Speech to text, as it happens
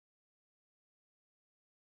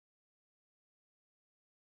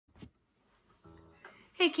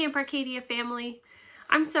Hey Camp Arcadia family,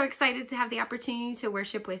 I'm so excited to have the opportunity to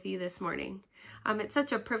worship with you this morning. It's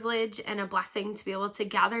such a privilege and a blessing to be able to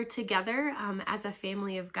gather together as a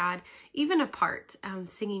family of God, even apart,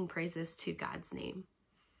 singing praises to God's name.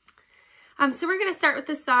 So we're going to start with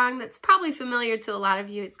a song that's probably familiar to a lot of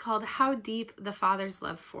you. It's called How Deep the Father's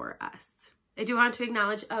Love for Us. I do want to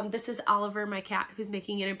acknowledge this is Oliver, my cat, who's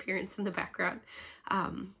making an appearance in the background.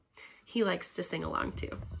 He likes to sing along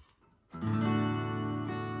too.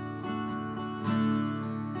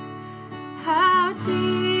 How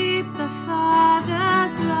deep the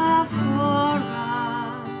Father's love for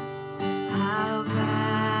us, how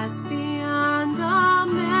vast beyond all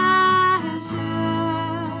measure,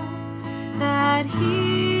 that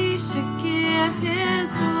He should give His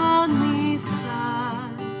only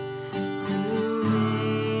Son to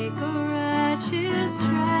make a wretch His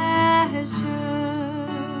treasure.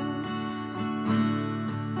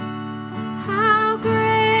 How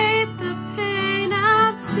great the pain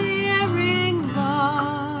of searing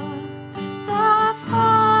loss, the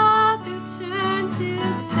Father turns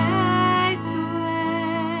His face away,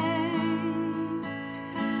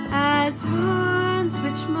 as wounds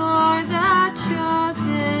which more the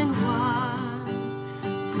chosen one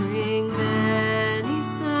bring many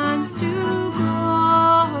sons to glory.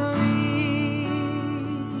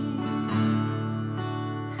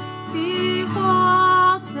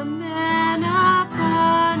 Behold the man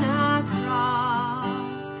upon a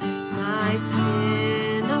cross, my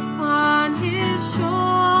sin upon His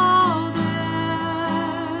shoulders.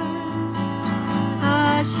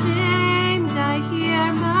 Ashamed I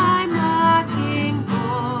hear my mocking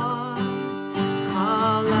voice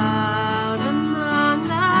call out among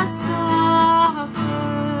the scoffers.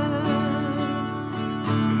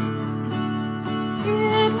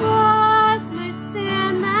 It was my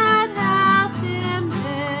sin that held Him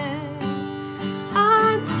there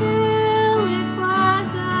until it was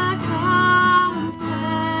accomplished.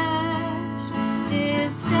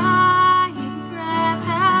 His dying breath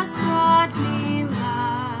has brought me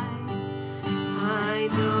life. I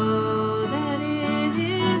know that it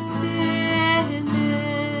is finished.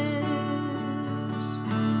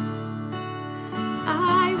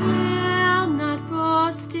 I will not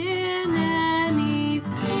boast in anything,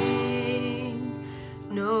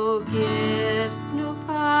 no gifts, no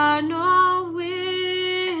power, no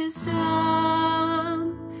wisdom,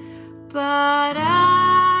 but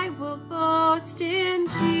I will boast in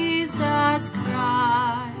Jesus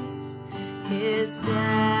Christ, His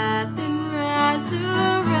death and resurrection.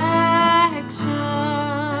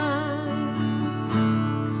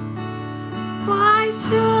 Why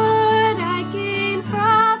should I gain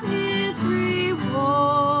from His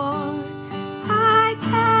reward? I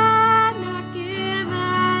cannot give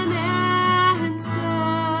an answer,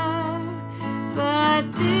 but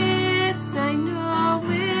this I know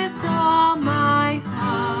with all my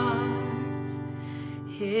heart: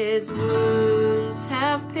 His wounds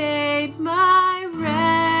have paid my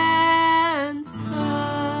ransom.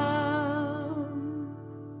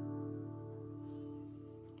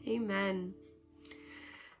 Amen.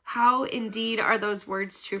 How indeed are those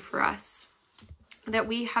words true for us, that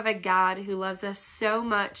we have a God who loves us so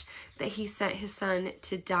much that He sent His Son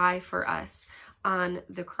to die for us on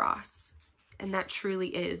the cross. And that truly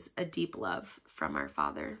is a deep love from our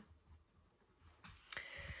Father.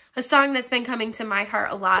 A song that's been coming to my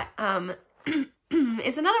heart a lot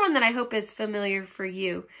is another one that I hope is familiar for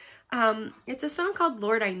you. It's a song called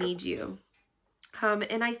Lord, I Need You.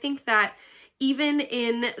 And I think that even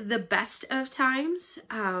in the best of times,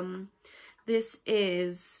 this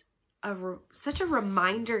is such a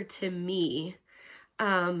reminder to me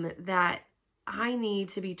that I need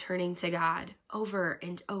to be turning to God over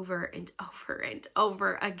and over and over and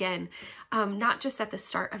over again, not just at the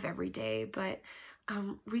start of every day, but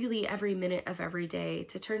really every minute of every day,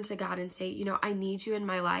 to turn to God and say, you know, I need you in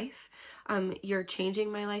my life. You're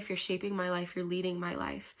changing my life. You're shaping my life. You're leading my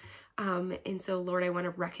life. And so, Lord, I want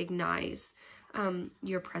to recognize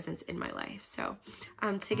your presence in my life. So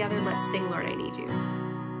together, let's sing, Lord, I Need You.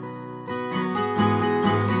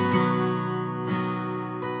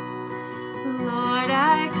 Lord,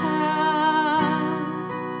 I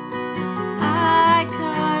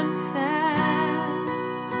confess,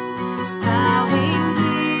 bowing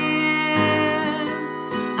here,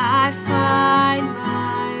 I find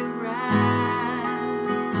my rest.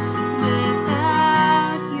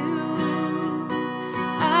 Without you,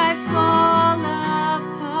 I fall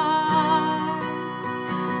apart.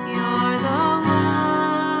 You're the one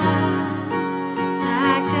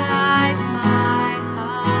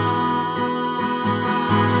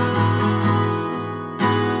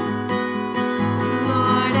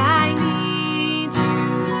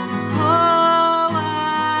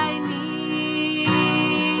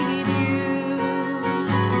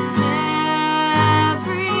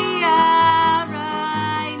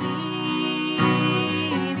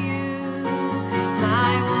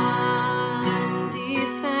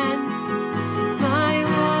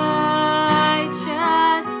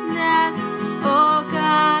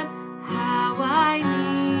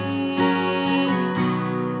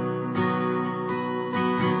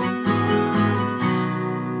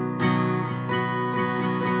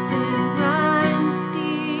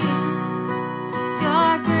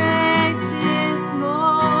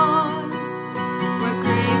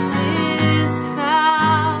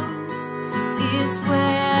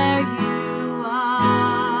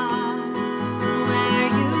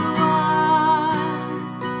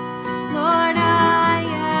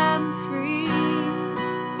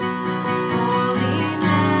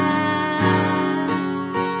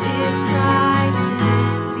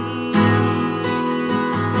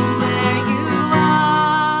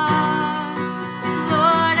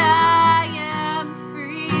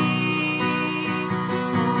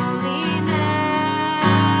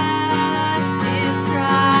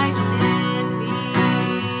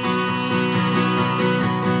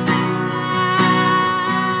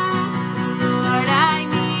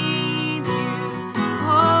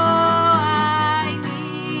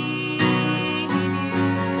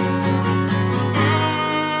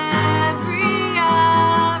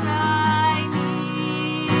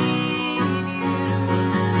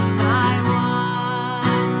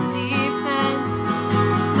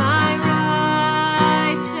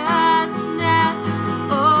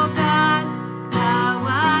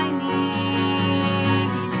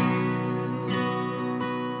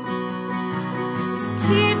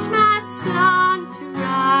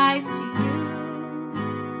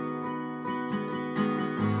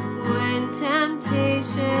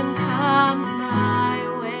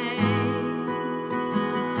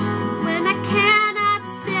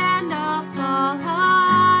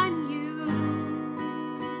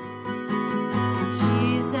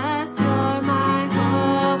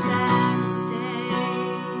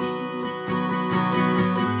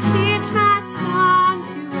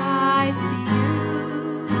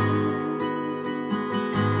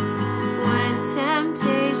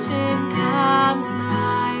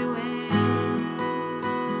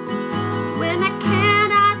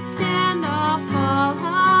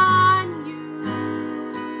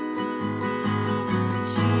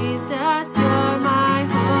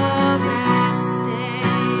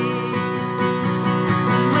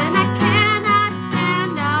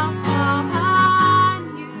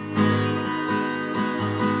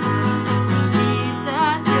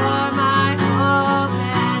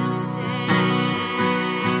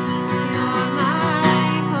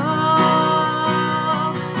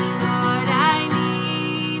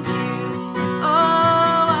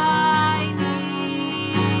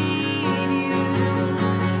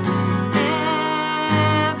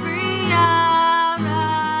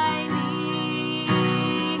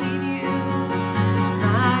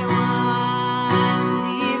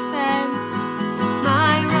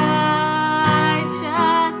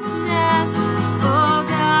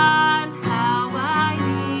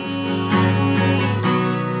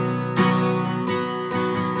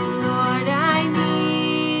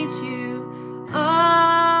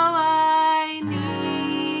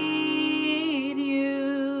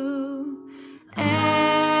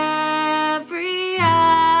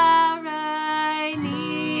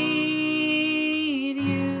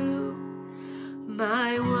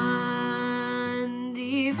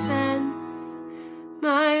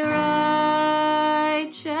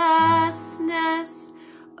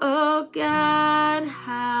God,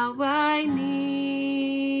 how I need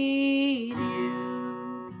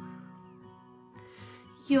you.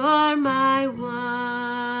 You're my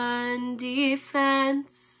one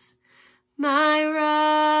defense, my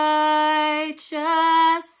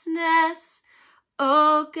righteousness.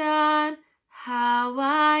 Oh God, how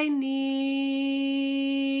I need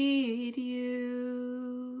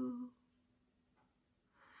you.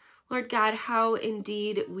 Lord God, how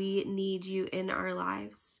indeed we need you in our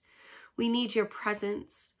lives. We need your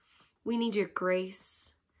presence. We need your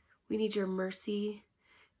grace. We need your mercy.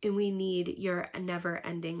 And we need your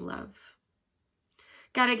never-ending love.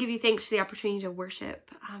 God, I give you thanks for the opportunity to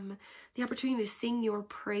worship, the opportunity to sing your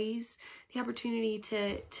praise, the opportunity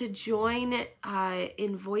to join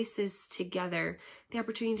in voices together, the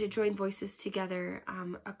opportunity to join voices together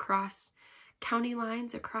across county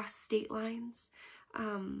lines, across state lines,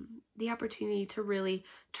 the opportunity to really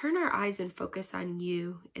turn our eyes and focus on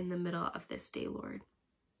you in the middle of this day, Lord.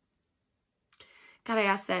 God, I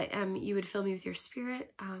ask that you would fill me with your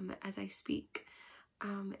spirit as I speak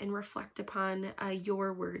and reflect upon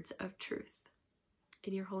your words of truth.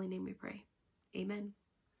 In your holy name we pray. Amen.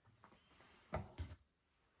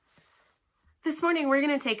 This morning we're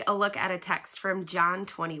going to take a look at a text from John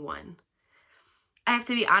 21. I have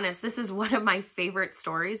to be honest, this is one of my favorite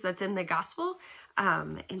stories that's in the gospel.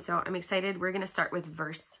 And so I'm excited. We're going to start with the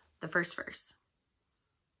first verse.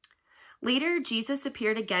 Later, Jesus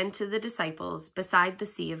appeared again to the disciples beside the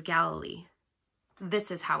Sea of Galilee.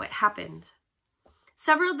 This is how it happened.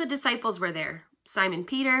 Several of the disciples were there: Simon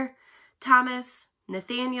Peter, Thomas,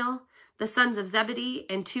 Nathanael, the sons of Zebedee,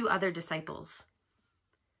 and 2 other disciples.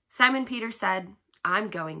 Simon Peter said,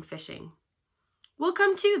 "I'm going fishing." "We'll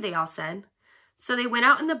come too," they all said. So they went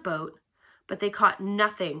out in the boat, but they caught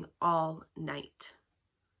nothing all night.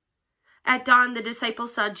 At dawn, the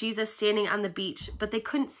disciples saw Jesus standing on the beach, but they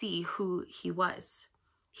couldn't see who he was.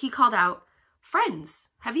 He called out, "Friends,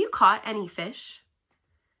 have you caught any fish?"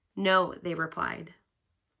 "No," they replied.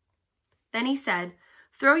 Then he said,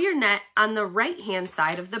 "Throw your net on the right-hand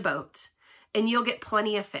side of the boat, and you'll get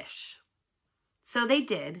plenty of fish." So they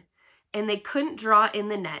did, and they couldn't draw in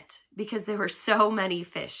the net because there were so many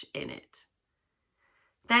fish in it.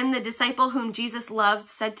 Then the disciple whom Jesus loved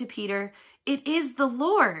said to Peter, "It is the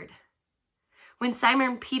Lord." When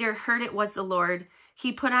Simon Peter heard it was the Lord,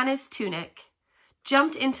 he put on his tunic,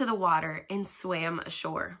 jumped into the water, and swam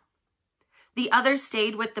ashore. The others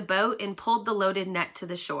stayed with the boat and pulled the loaded net to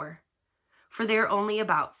the shore, for they were only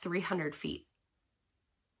about 300 feet.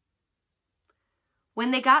 When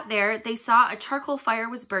they got there, they saw a charcoal fire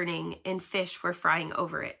was burning and fish were frying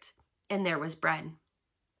over it, and there was bread.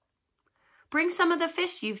 "Bring some of the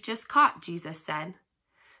fish you've just caught," Jesus said.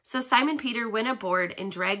 So Simon Peter went aboard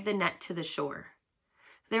and dragged the net to the shore.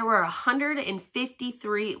 There were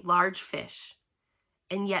 153 large fish,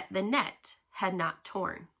 and yet the net had not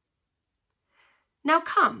torn. "Now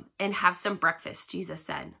come and have some breakfast," Jesus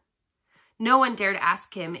said. No one dared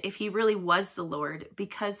ask him if he really was the Lord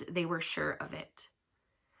because they were sure of it.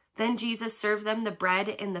 Then Jesus served them the bread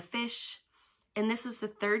and the fish, and this is the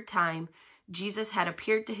 3rd time Jesus had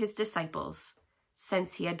appeared to his disciples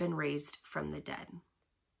since he had been raised from the dead.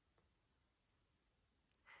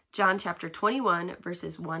 John chapter 21,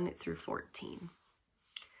 verses 1 through 14.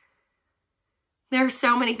 There are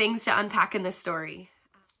so many things to unpack in this story.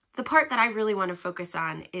 The part that I really want to focus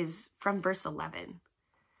on is from verse 11.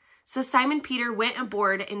 So Simon Peter went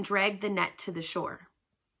aboard and dragged the net to the shore.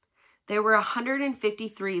 There were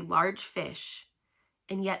 153 large fish,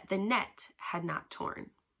 and yet the net had not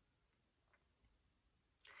torn.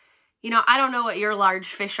 You know, I don't know what your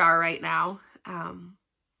large fish are right now.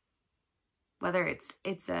 Whether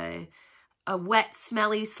it's a wet,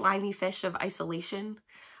 smelly, slimy fish of isolation,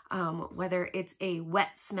 whether it's a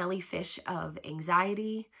wet, smelly fish of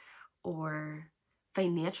anxiety or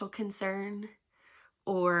financial concern,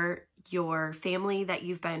 or your family that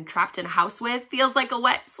you've been trapped in a house with feels like a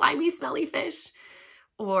wet, slimy, smelly fish,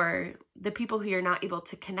 or the people who you're not able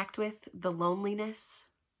to connect with, the loneliness.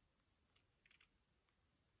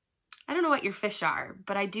 I don't know what your fish are,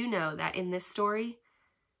 but I do know that in this story,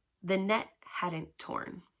 the net hadn't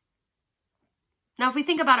torn. Now, if we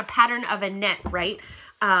think about a pattern of a net, right,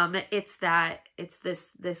 it's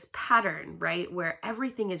this pattern, right, where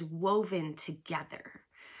everything is woven together.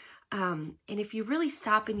 And if you really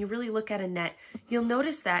stop and you really look at a net, you'll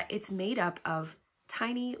notice that it's made up of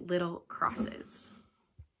tiny little crosses.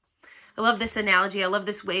 I love this analogy. I love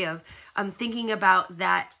this way of thinking about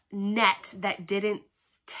that net that didn't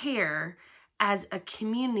tear as a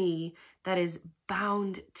community that is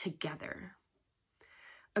bound together.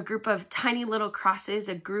 A group of tiny little crosses,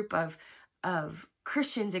 a group of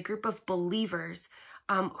Christians, a group of believers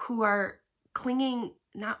who are clinging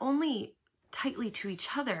not only tightly to each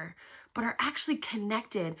other, but are actually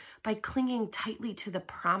connected by clinging tightly to the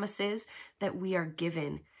promises that we are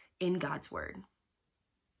given in God's word.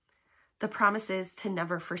 The promises to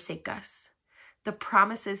never forsake us. The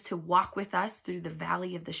promises to walk with us through the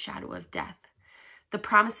valley of the shadow of death. The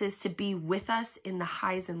promises to be with us in the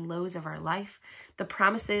highs and lows of our life. The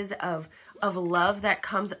promises of love that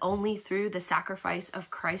comes only through the sacrifice of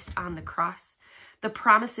Christ on the cross. The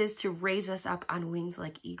promises to raise us up on wings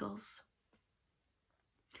like eagles.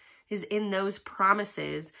 It is in those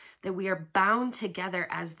promises that we are bound together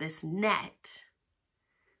as this net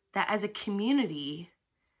that as a community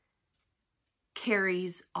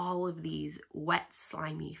carries all of these wet,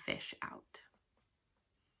 slimy fish out.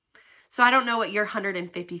 So I don't know what your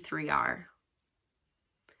 153 are,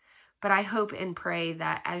 but I hope and pray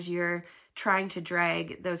that as you're trying to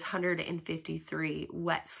drag those 153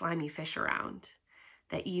 wet, slimy fish around,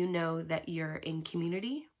 that you know that you're in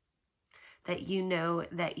community, that you know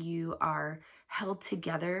that you are held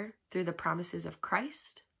together through the promises of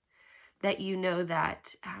Christ, that you know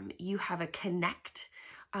that you have a connect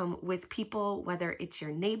with people, whether it's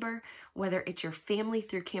your neighbor, whether it's your family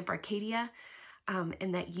through Camp Arcadia,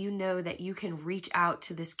 and that you know that you can reach out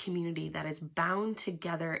to this community that is bound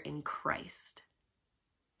together in Christ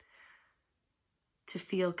to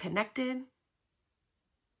feel connected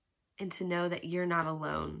and to know that you're not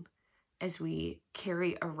alone as we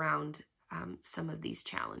carry around some of these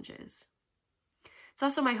challenges. It's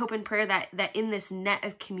also my hope and prayer that in this net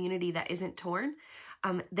of community that isn't torn,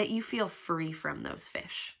 that you feel free from those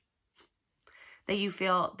fish, that you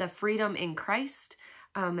feel the freedom in Christ,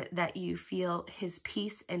 that you feel his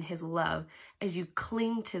peace and his love as you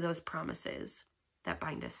cling to those promises that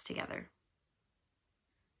bind us together.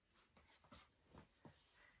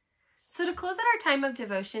 So to close out our time of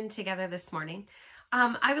devotion together this morning,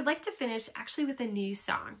 I would like to finish actually with a new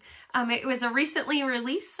song. It was a recently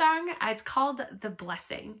released song. It's called The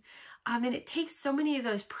Blessing. And it takes so many of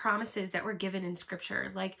those promises that were given in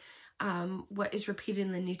scripture, like what is repeated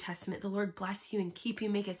in the New Testament. The Lord bless you and keep you,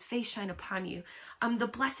 make his face shine upon you. The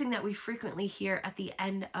blessing that we frequently hear at the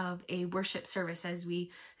end of a worship service as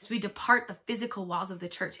we depart the physical walls of the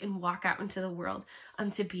church and walk out into the world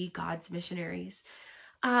to be God's missionaries.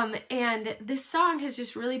 And this song has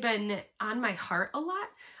just really been on my heart a lot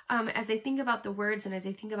as I think about the words and as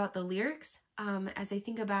I think about the lyrics, as I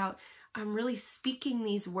think about really speaking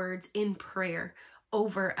these words in prayer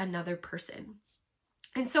over another person.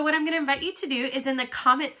 And so what I'm going to invite you to do is in the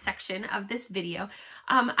comment section of this video,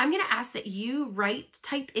 I'm going to ask that you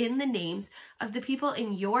type in the names of the people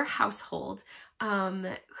in your household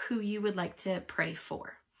who you would like to pray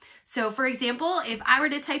for. So for example, if I were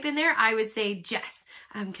to type in there, I would say Jess,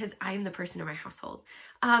 because I am the person in my household.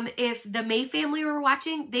 If the May family were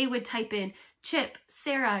watching, they would type in Chip,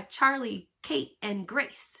 Sarah, Charlie, Kate, and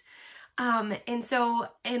Grace. And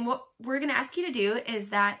what we're going to ask you to do is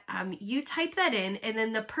that you type that in, and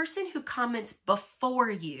then the person who comments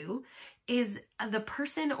before you is the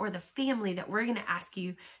person or the family that we're going to ask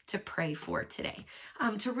you to pray for today,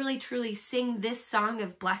 to really truly sing this song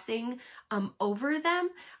of blessing over them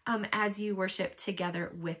as you worship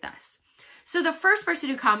together with us. So the first person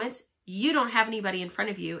who comments, you don't have anybody in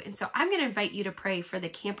front of you, and so I'm going to invite you to pray for the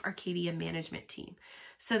Camp Arcadia management team.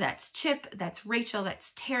 So that's Chip, that's Rachel,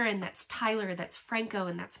 that's Taryn, that's Tyler, that's Franco,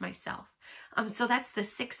 and that's myself. So that's the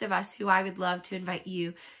 6 of us who I would love to invite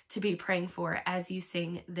you to be praying for as you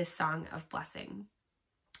sing this song of blessing.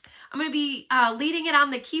 I'm going to be leading it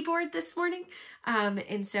on the keyboard this morning,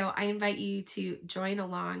 and so I invite you to join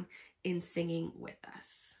along in singing with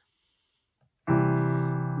us.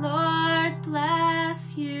 Lord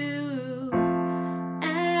bless you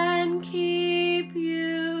and keep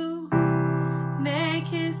you. Make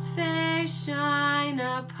his face shine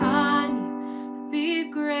upon you, be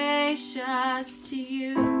gracious to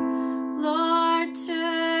you. Lord,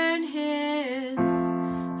 turn his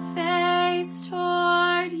face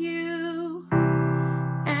toward you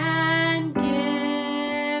and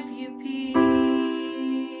give you peace.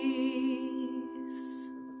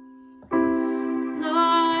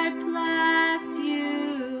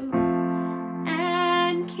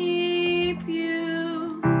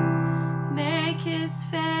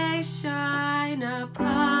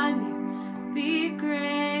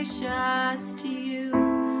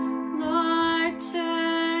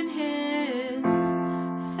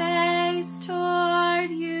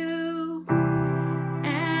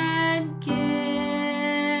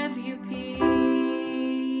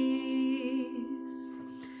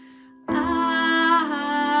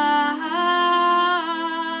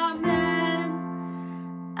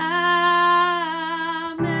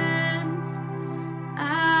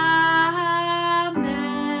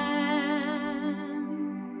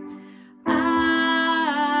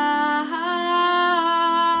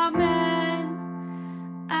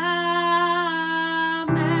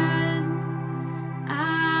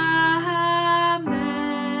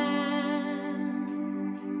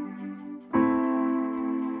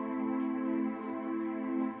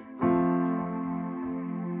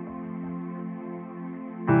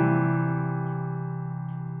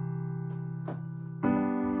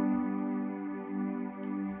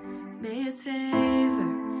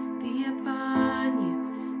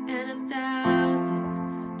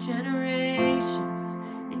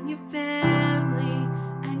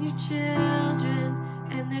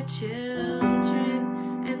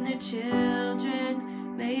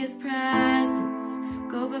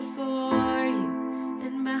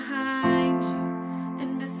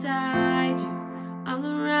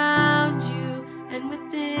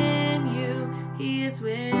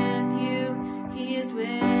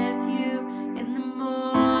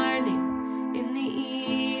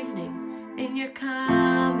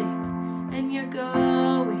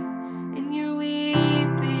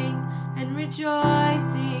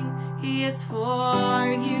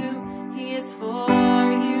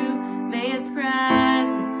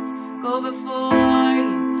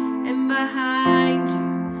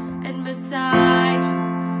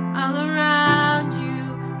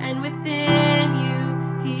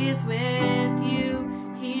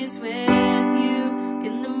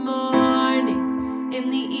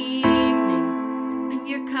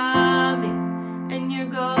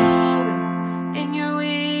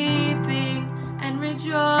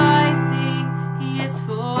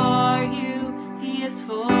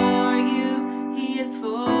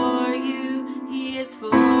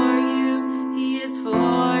 you. He is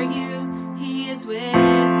for you. He is with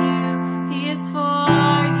you. He is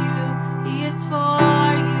for you. He is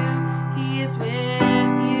for you. He is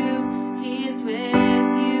with you. He is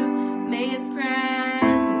with you. May his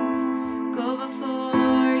presence go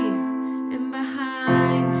before you and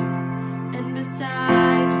behind you and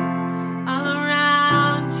beside you, all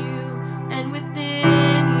around you and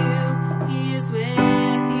within you. He is with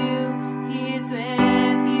you. He is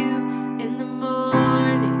with you in the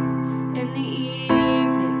morning, in the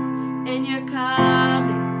evening, and you're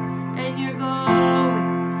coming and you're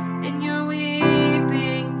going and you're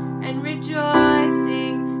weeping and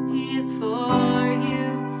rejoicing. He is for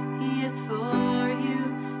you. He is for you.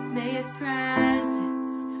 May his presence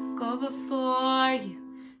go before you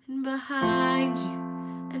and behind you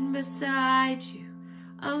and beside you,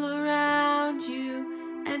 all around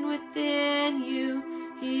you and within you.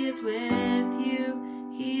 He is with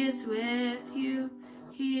you. He is with you.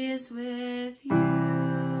 He is with you.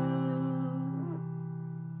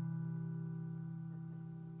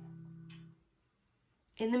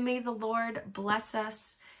 And then may the Lord bless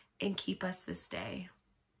us and keep us this day.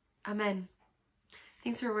 Amen.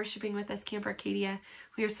 Thanks for worshiping with us, Camp Arcadia.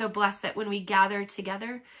 We are so blessed that when we gather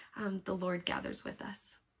together, the Lord gathers with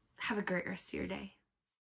us. Have a great rest of your day.